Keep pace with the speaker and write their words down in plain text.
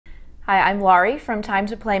Hi, I'm Laurie from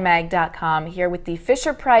TimeToPlayMag.com here with the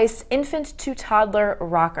Fisher-Price Infant to Toddler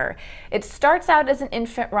Rocker. It starts out as an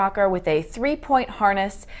infant rocker with a 3-point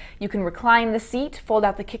harness. You can recline the seat, fold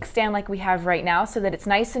out the kickstand like we have right now so that it's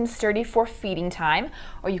nice and sturdy for feeding time,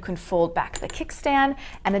 or you can fold back the kickstand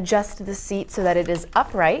and adjust the seat so that it is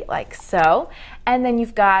upright like so. And then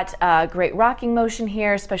you've got a great rocking motion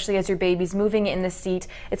here, especially as your baby's moving in the seat.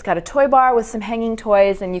 It's got a toy bar with some hanging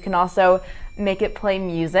toys, and you can also make it play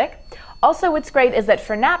music. Also, what's great is that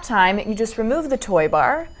for nap time, you just remove the toy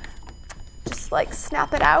bar, just like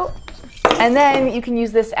snap it out, and then you can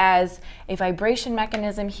use this as a vibration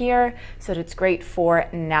mechanism here, so that it's great for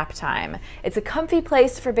nap time. It's a comfy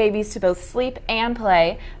place for babies to both sleep and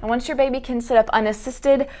play, and once your baby can sit up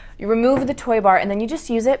unassisted, you remove the toy bar and then you just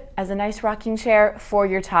use it as a nice rocking chair for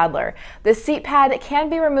your toddler. The seat pad can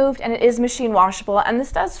be removed and it is machine washable, and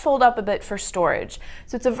this does fold up a bit for storage.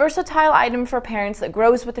 So it's a versatile item for parents that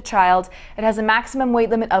grows with the child. It has a maximum weight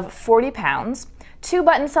limit of 40 pounds. 2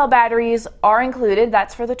 button cell batteries are included,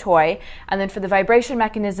 that's for the toy, and then for the vibration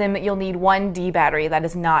mechanism you'll need 1 D battery, that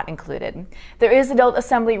is not included. There is adult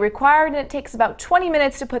assembly required, and it takes about 20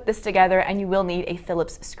 minutes to put this together, and you will need a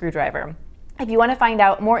Phillips screwdriver. If you want to find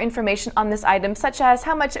out more information on this item, such as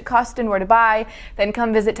how much it costs and where to buy, then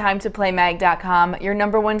come visit TimeToPlayMag.com, your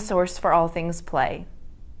 #1 source for all things play.